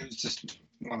 it was just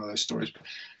one of those stories. But,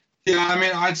 yeah, I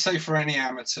mean, I'd say for any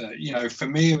amateur, for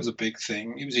me it was a big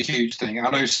thing. It was a huge thing. I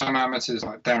know some amateurs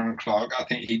like Darren Clarke, I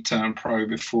think he turned pro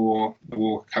before the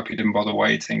Walker Cup. He didn't bother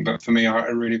waiting. But for me, I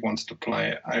really wanted to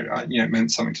play it. It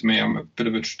meant something to me. I'm a bit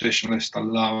of a traditionalist. I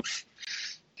love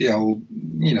the old,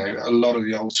 a lot of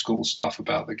the old school stuff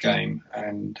about the game.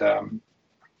 And,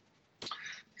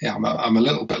 I'm a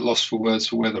little bit lost for words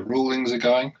for where the rulings are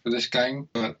going for this game.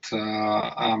 But,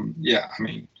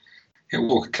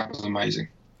 Walker Cup was amazing.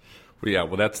 Well, yeah,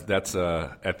 that's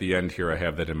at the end here. I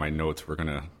have that in my notes.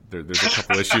 There's a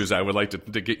couple issues I would like to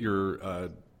get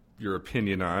your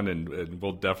opinion on, and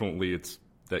we'll definitely, it's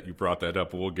that you brought that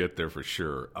up. We'll get there for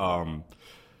sure.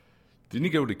 Then you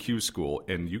go to Q school,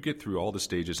 and you get through all the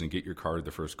stages and get your card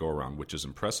the first go around, which is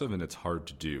impressive and it's hard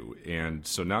to do. And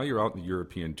so now you're out in the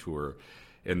European Tour,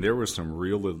 and there were some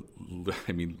real,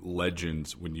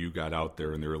 legends when you got out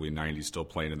there in the early '90s, still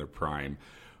playing in their prime.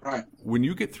 Right. When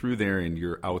you get through there and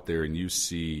you're out there and you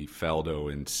see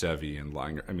Faldo and Seve and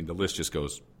Langer, the list just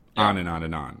goes on and on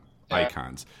and on. Yeah.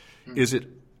 Icons. Mm-hmm.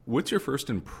 What's your first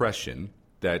impression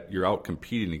that you're out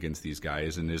competing against these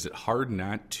guys, and is it hard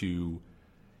not to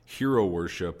hero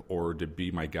worship or to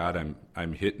be, my God,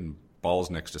 I'm hitting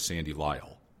balls next to Sandy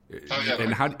Lyle? Oh, yeah,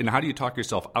 and how do you talk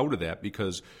yourself out of that?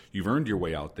 Because you've earned your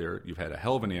way out there. You've had a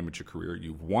hell of an amateur career.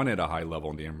 You've won at a high level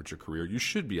in the amateur career. You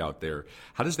should be out there.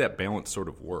 How does that balance sort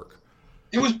of work?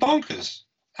 It was bonkers.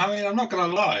 I'm not going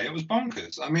to lie. It was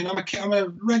bonkers. I'm a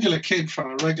regular kid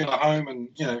from a regular home, and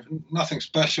nothing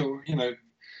special.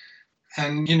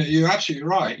 And you're absolutely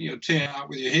right. You're teeing up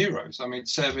with your heroes.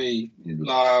 Seve,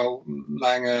 Lyle,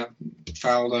 Langer,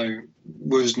 Faldo,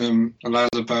 Woosnam,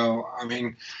 Lazabelle.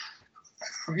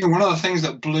 One of the things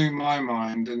that blew my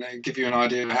mind, and they give you an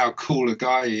idea of how cool a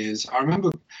guy he is, I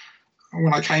remember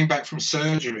when I came back from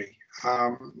surgery,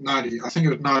 I think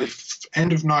it was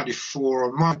end of 94, or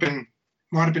it might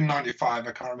have been 95,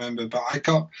 I can't remember, but I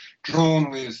got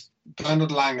drawn with Bernhard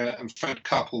Langer and Fred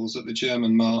Couples at the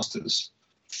German Masters,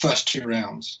 first 2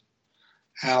 rounds.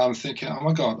 And I'm thinking, oh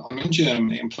my God, I'm in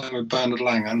Germany, I'm playing with Bernhard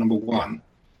Langer, number 1.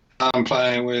 I'm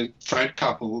playing with Fred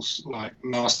Couples, like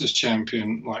Masters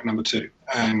champion, like number 2,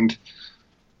 and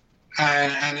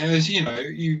it was,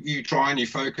 you try and you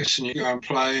focus and you go and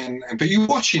play, but you're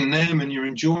watching them and you're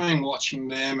enjoying watching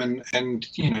them, and I'm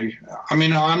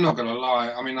not going to lie,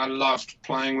 I loved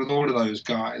playing with all of those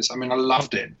guys. I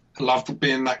loved it. I loved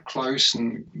being that close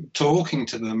and talking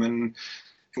to them and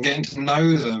getting to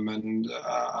know them, and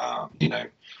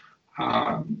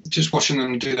just watching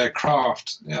them do their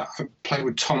craft. Yeah, I played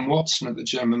with Tom Watson at the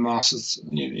German Masters,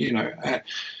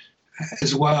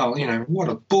 as well. What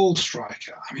a ball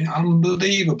striker.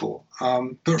 Unbelievable.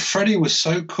 But Freddie was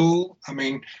so cool.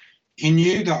 He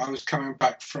knew that I was coming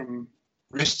back from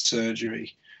wrist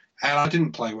surgery, and I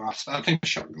didn't play well. I think I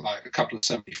shot like a couple of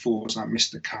 74s and I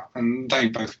missed the cut, and they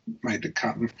both made the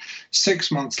cut. And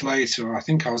 6 months later, I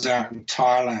think I was out in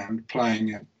Thailand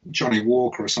playing at Johnny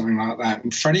Walker or something like that,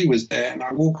 and Freddie was there, and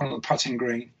I walk on the putting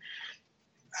green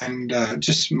and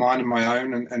just minding my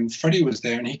own, and Freddie was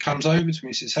there, and he comes over to me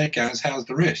and says, "Hey Gaz, how's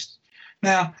the wrist?"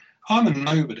 Now, I'm a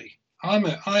nobody. I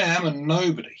am a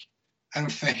nobody.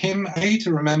 And for him,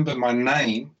 to remember my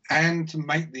name and to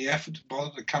make the effort to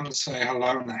bother to come and say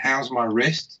hello and how's my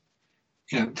wrist,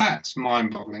 that's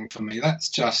mind-boggling for me. That's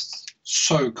just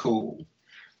so cool.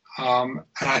 And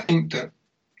I think that,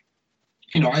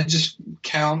 I just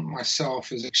count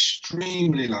myself as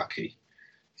extremely lucky,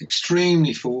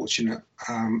 extremely fortunate.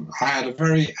 I had a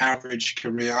very average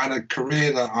career. I had a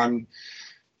career that I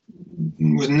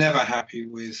was never happy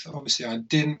with. Obviously, I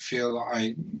didn't feel that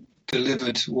I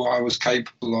delivered what I was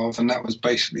capable of, and that was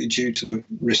basically due to the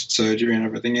wrist surgery and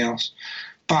everything else.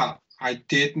 But I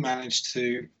did manage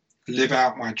to live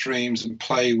out my dreams and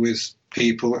play with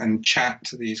people and chat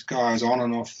to these guys on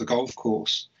and off the golf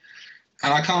course.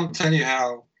 And I can't tell you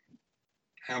how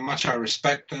how much I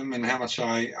respect them and how much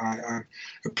I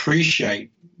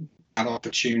appreciate that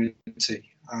opportunity.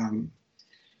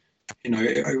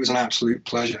 It was an absolute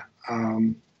pleasure.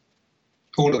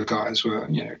 All of the guys were,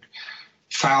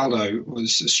 Faldo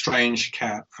was a strange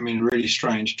cat. I mean, really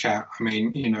strange cat. I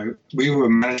mean, we were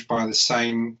managed by the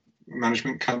same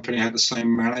management company, had the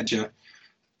same manager,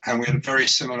 and we had very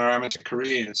similar amateur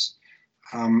careers.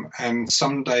 And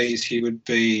some days he would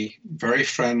be very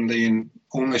friendly and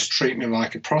almost treat me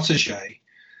like a protege.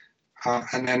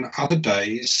 And then other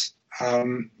days,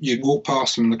 you'd walk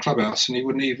past him in the clubhouse and he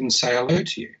wouldn't even say hello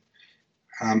to you.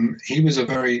 He was a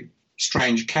very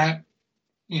strange cat,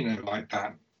 like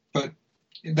that. But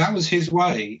that was his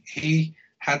way. He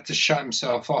had to shut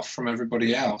himself off from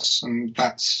everybody else. And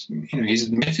that's, he's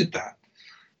admitted that.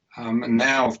 And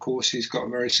now, of course, he's got a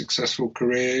very successful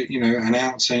career,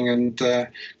 announcing and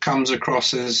comes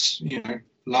across as,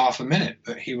 laugh a minute.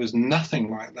 But he was nothing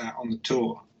like that on the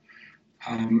tour.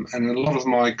 And a lot of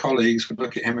my colleagues would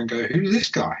look at him and go, who's this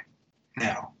guy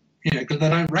now? Because they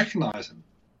don't recognize him.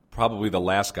 Probably the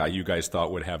last guy you guys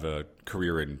thought would have a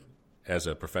career as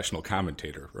a professional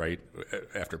commentator, right?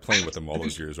 After playing with him all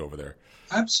those years over there.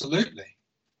 Absolutely.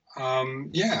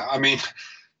 Yeah, I mean,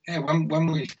 when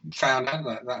we found out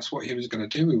that that's what he was going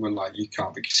to do, we were like, you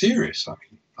can't be serious. I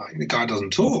mean, like, the guy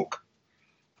doesn't talk.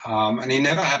 And he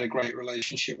never had a great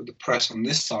relationship with the press on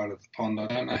this side of the pond. I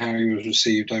don't know how he was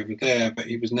received over there, but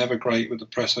he was never great with the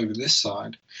press over this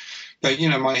side. But,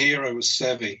 my hero was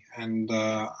Seve, and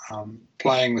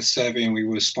playing with Seve, and we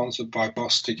were sponsored by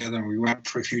Boss together, and we went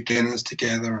for a few dinners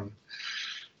together.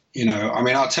 And,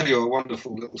 I'll tell you a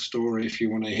wonderful little story if you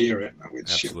want to hear it.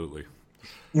 Absolutely.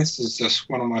 This is just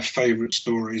one of my favorite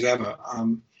stories ever.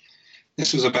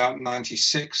 This was about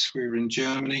 96. We were in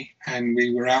Germany, and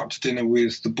we were out to dinner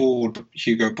with the board,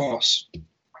 Hugo Boss.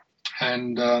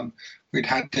 And we'd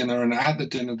had dinner, and at the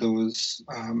dinner there was...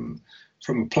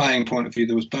 from a playing point of view,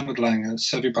 there was Bernard Langer,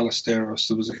 Seve Ballesteros,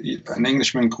 there was an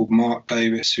Englishman called Mark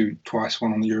Davis, who twice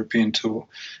won on the European Tour.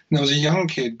 And there was a young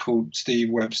kid called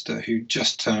Steve Webster, who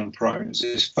just turned pro. It was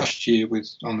his first year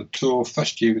on the tour,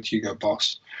 first year with Hugo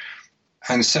Boss.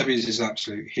 And Seve's his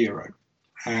absolute hero.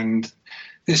 And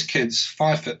this kid's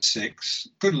 5'6",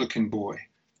 good-looking boy.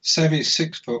 Seve's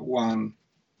 6'1",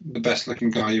 the best-looking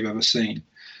guy you've ever seen,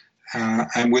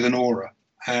 and with an aura.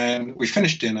 And we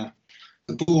finished dinner.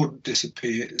 The board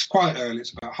disappeared. It's quite early.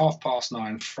 It's about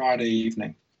 9:30 Friday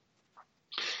evening.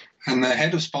 And the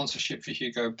head of sponsorship for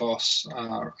Hugo Boss,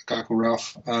 a guy called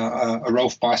Rolf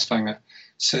Beislanger,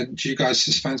 said, do you guys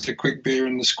just fancy a quick beer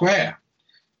in the square?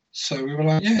 So we were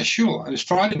like, yeah, sure. It was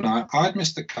Friday night. I'd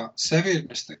missed the cut. Seve had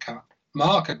missed the cut.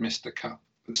 Mark had missed the cut.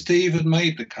 But Steve had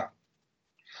made the cut.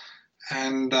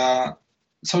 And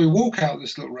so we walk out of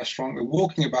this little restaurant. We're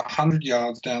walking about 100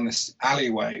 yards down this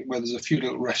alleyway where there's a few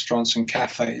little restaurants and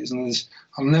cafes. And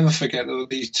I'll never forget, there were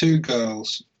these two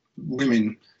girls,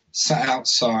 women, sat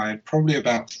outside, probably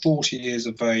about 40 years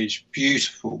of age,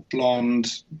 beautiful,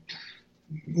 blonde,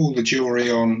 all the jewelry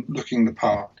on, looking the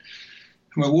part.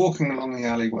 And we're walking along the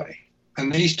alleyway.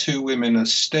 And these two women are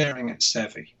staring at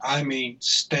Seve. I mean,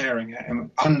 staring at him,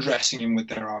 undressing him with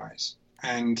their eyes.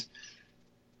 And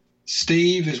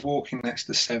Steve is walking next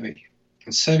to Seve,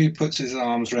 and Seve puts his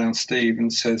arms around Steve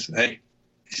and says, hey,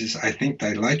 he says, I think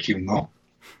they like you, no?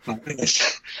 Like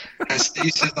this. And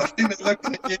Steve says, I think they're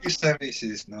looking at you, Seve. He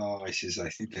says, no, he says, I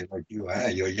think they like you.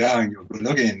 You're young, you're good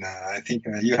looking. I think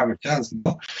you have a chance,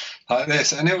 no? Like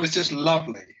this. And it was just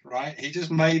lovely, right? He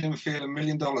just made him feel $1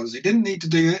 million. He didn't need to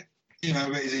do it,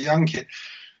 but he's a young kid.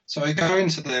 So we go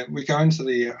into the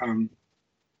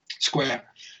square.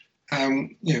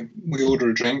 We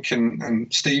order a drink,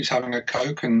 and Steve's having a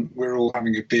Coke, and we're all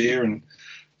having a beer, and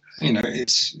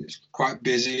it's quite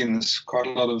busy, and there's quite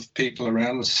a lot of people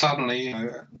around. And suddenly,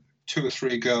 2 or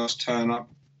 3 girls turn up,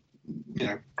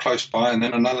 close by, and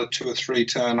then another 2 or 3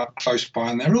 turn up close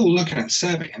by, and they're all looking at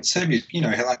Seve, and Seve,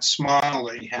 had that smile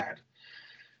that he had,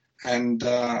 and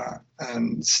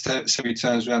Seve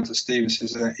turns around to Steve and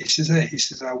says,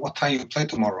 what time you play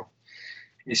tomorrow?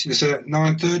 He says,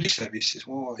 9:30, Seve. He says,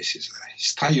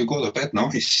 it's time you go to bed now.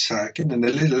 He says, getting a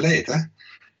little late, huh?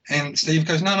 And Steve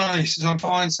goes, no, he says, I'm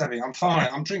fine, Seve, I'm fine.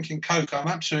 I'm drinking Coke, I'm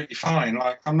absolutely fine.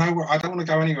 Like, I don't want to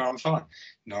go anywhere, I'm fine.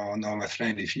 No, my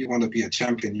friend, if you want to be a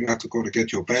champion, you have to go to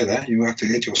get your bed, eh? You have to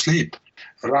get your sleep.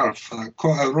 Rolf,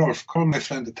 call my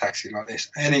friend a taxi, like this.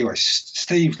 Anyway,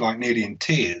 Steve's like nearly in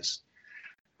tears.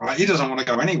 Right? He doesn't want to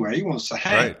go anywhere, he wants to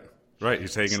hang. Right,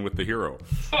 he's hanging with the hero.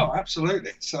 Oh,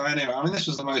 absolutely. So anyway, this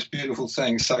was the most beautiful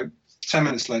thing. So 10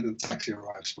 minutes later, the taxi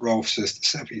arrives. Rolf says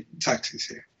to Seve, the taxi's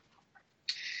here.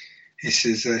 He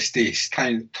says, Steve,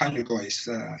 time to go.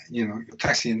 You're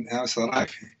taxiing outside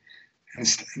life. And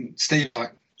Steve's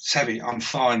like, Savvy, I'm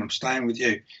fine. I'm staying with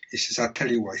you. He says, I'll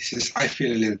tell you what. He says, I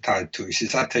feel a little tired too. He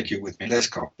says, I'll take you with me. Let's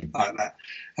go. Like that.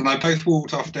 And they both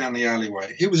walked off down the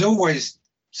alleyway. It was always,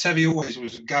 Savvy always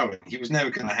was going. He was never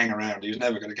going to hang around. He was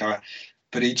never going to go out.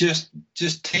 But he just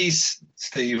teased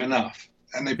Steve enough.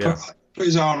 And they put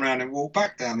his arm around and walked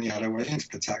back down the alleyway into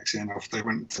the taxi, and off they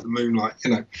went to the moonlight,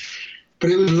 But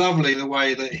it was lovely the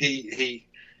way that he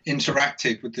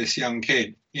interacted with this young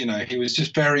kid. He was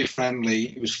just very friendly.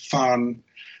 He was fun,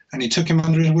 and he took him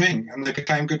under his wing, and they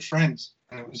became good friends.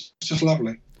 And it was just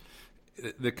lovely.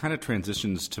 That kind of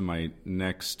transitions to my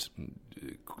next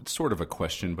sort of a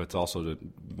question, but it's also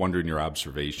wondering your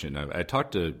observation. I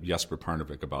talked to Jesper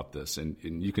Parnevik about this, and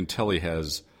you can tell he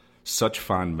has such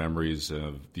fond memories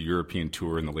of the European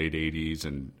tour in the late 80s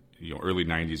and early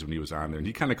 90s when he was on there. And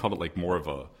he kind of called it like more of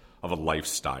a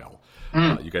lifestyle.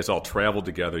 You guys all traveled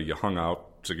together, you hung out,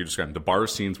 so you just the bar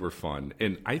scenes were fun.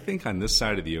 And I think on this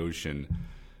side of the ocean,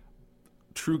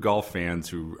 true golf fans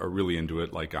who are really into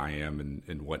it like I am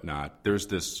and whatnot, there's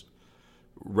this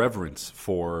reverence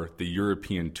for the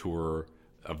European tour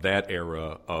of that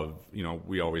era of,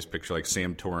 we always picture like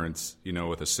Sam Torrance,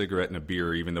 with a cigarette and a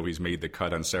beer, even though he's made the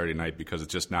cut on Saturday night because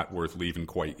it's just not worth leaving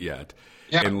quite yet.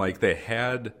 Yeah. And like they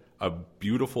had a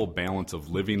beautiful balance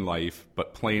of living life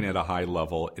but playing at a high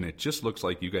level, and it just looks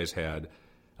like you guys had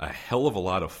a hell of a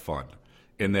lot of fun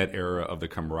in that era of the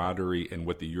camaraderie and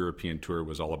what the European tour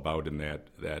was all about in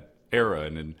that era.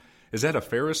 And is that a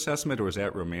fair assessment, or is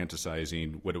that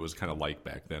romanticizing what it was kind of like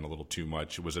back then a little too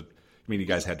much? Was it? I mean, you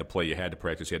guys had to play, you had to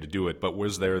practice, you had to do it, but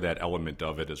was there that element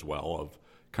of it as well, of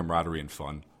camaraderie and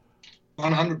fun?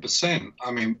 100%.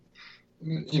 I mean,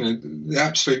 the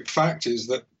absolute fact is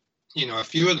that, a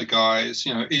few of the guys,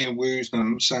 Ian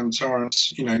Woosnam, Sam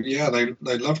Torrance,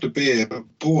 they loved a beer, but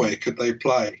boy, could they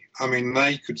play. I mean,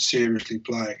 they could seriously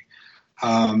play.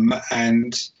 My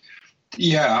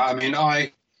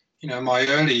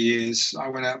early years, I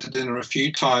went out to dinner a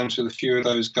few times with a few of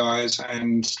those guys,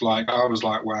 and I was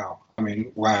like, wow. I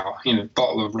mean, wow,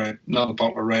 bottle of red, another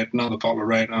bottle of red, another bottle of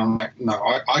red. And I'm like, no,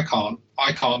 I can't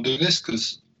do this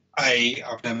because A,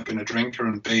 I've never been a drinker,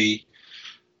 and B,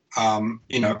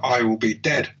 I will be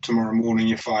dead tomorrow morning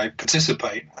if I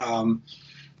participate.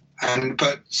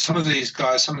 But some of these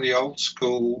guys, some of the old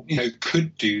school,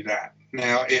 could do that.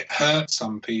 Now, it hurt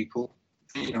some people.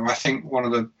 I think one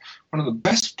of the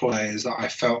best players that I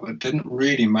felt that didn't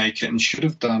really make it and should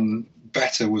have done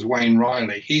better was Wayne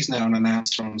Riley. He's now an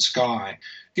announcer on Sky.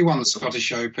 He won the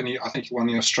Scottish Open. I think he won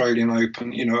the Australian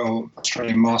Open, or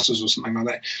Australian Masters or something like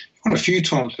that. He won a few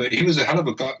tournaments, but he was a hell of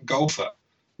a golfer,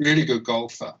 really good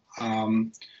golfer.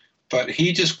 But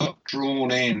he just got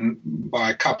drawn in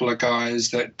by a couple of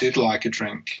guys that did like a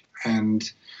drink. And,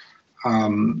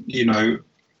 I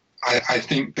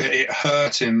think that it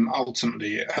hurt him.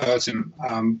 Ultimately, it hurt him.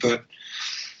 But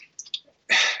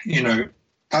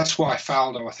that's why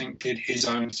Faldo, I think, did his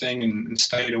own thing and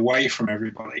stayed away from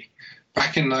everybody.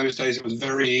 Back in those days, it was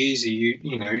very easy.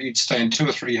 You'd stay in 2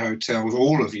 or 3 hotels,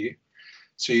 all of you.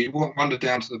 So you'd wander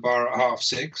down to the bar at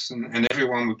 6:30, and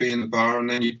everyone would be in the bar, and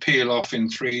then you'd peel off in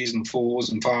 3s and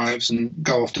 4s and 5s and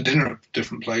go off to dinner at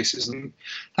different places. And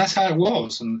that's how it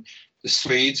was. And the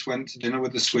Swedes went to dinner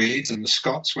with the Swedes, and the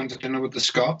Scots went to dinner with the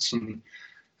Scots, and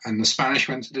the Spanish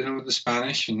went to dinner with the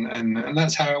Spanish, and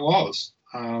that's how it was.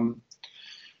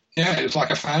 It was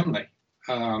like a family.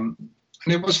 And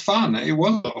it was fun. It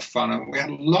was a lot of fun, and we had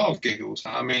a lot of giggles.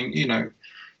 I mean,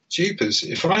 jeepers,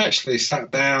 if I actually sat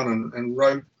down and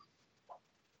wrote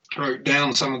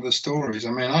down some of the stories,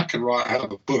 I mean, I could write a hell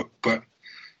of a book, but,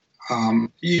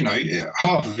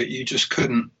 half of it you just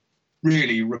couldn't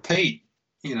really repeat,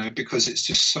 because it's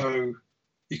just so,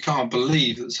 you can't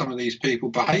believe that some of these people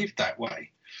behaved that way.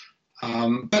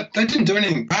 But they didn't do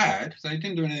anything bad. They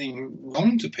didn't do anything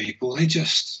wrong to people. They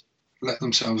just let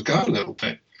themselves go a little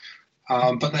bit.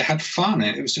 But they had fun.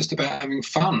 It was just about having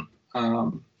fun,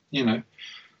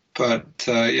 But,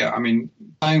 I mean,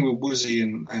 playing with Woozy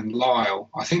and Lyle,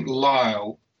 I think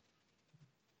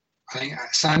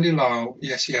Sandy Lyle,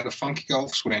 yes, he had a funky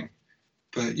golf swing,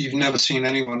 but you've never seen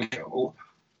anyone hit.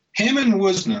 Him and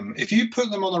Woosnam, if you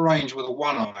put them on the range with a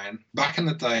 1-iron, back in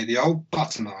the day, the old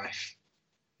butter knife,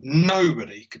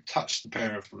 nobody could touch the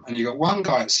pair of them. And you got one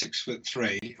guy at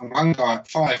 6'3" and one guy at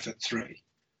 5'3".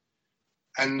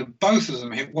 And both of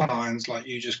them hit 1-irons like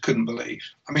you just couldn't believe.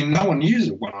 I mean, no one uses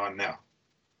a 1-iron now.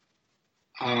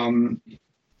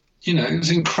 It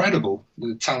was incredible,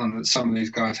 the talent that some of these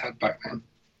guys had back then.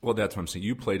 Well, that's what I'm saying.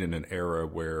 You played in an era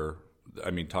where,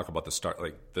 I mean, talk about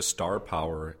the star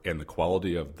power and the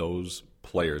quality of those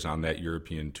players on that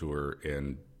European tour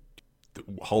and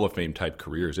Hall of Fame type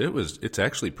careers. It's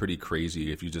actually pretty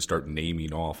crazy if you just start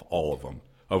naming off all of them,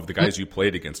 of the guys you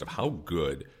played against, of how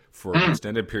good for an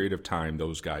extended period of time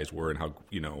those guys were, and how,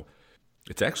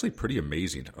 it's actually pretty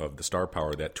amazing of the star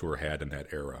power that tour had in that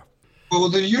era. Well,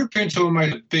 the European Tour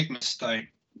made a big mistake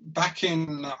back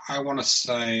in, I want to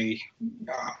say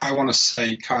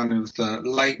kind of the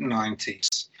late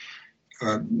 90s,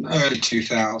 early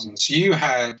 2000s. You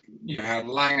had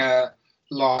Langer,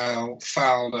 Lyle,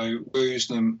 Faldo,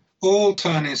 Woosnam, all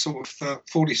turning sort of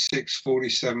 46,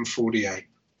 47, 48.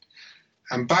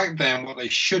 And back then, what they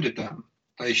should have done,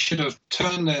 they should have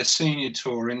turned their senior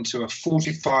tour into a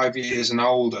 45 years and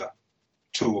older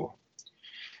tour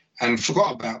and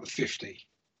forgot about the 50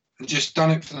 and just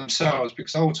done it for themselves,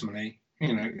 because ultimately,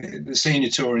 the senior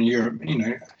tour in Europe,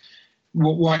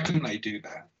 why couldn't they do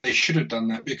that? They should have done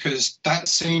that, because that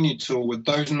senior tour with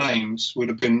those names would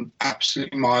have been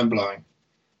absolutely mind-blowing.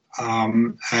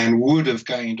 And would have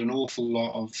gained an awful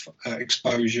lot of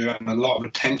exposure and a lot of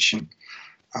attention,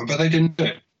 but they didn't do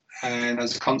it. And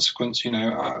as a consequence,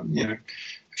 a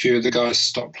few of the guys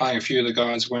stopped playing. A few of the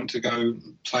guys went to go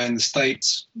play in the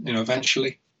States,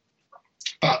 eventually.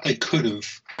 But they could have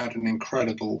had an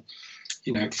incredible,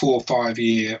 4 or 5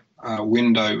 year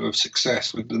window of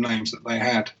success with the names that they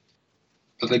had,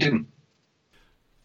 but they didn't.